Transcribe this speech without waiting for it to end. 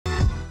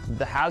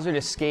The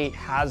Hazardous skate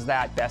has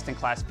that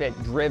best-in-class fit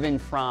driven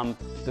from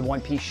the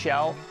one-piece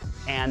shell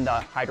and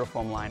the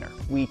hydrofoam liner.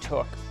 We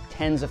took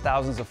tens of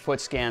thousands of foot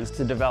scans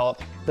to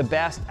develop the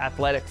best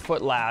athletic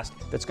foot last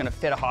that's going to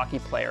fit a hockey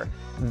player.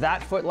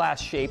 That foot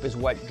last shape is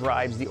what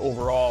drives the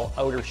overall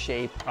outer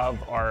shape of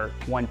our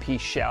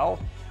one-piece shell.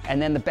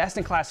 And then the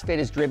best-in-class fit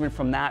is driven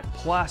from that,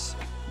 plus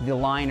the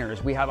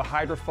liners. We have a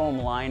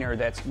hydrofoam liner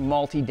that's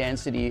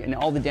multi-density, and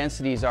all the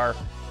densities are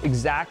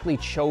exactly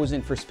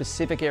chosen for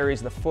specific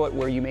areas of the foot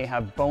where you may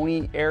have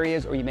bony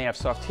areas or you may have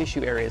soft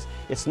tissue areas.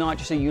 It's not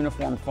just a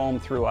uniform foam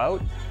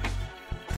throughout.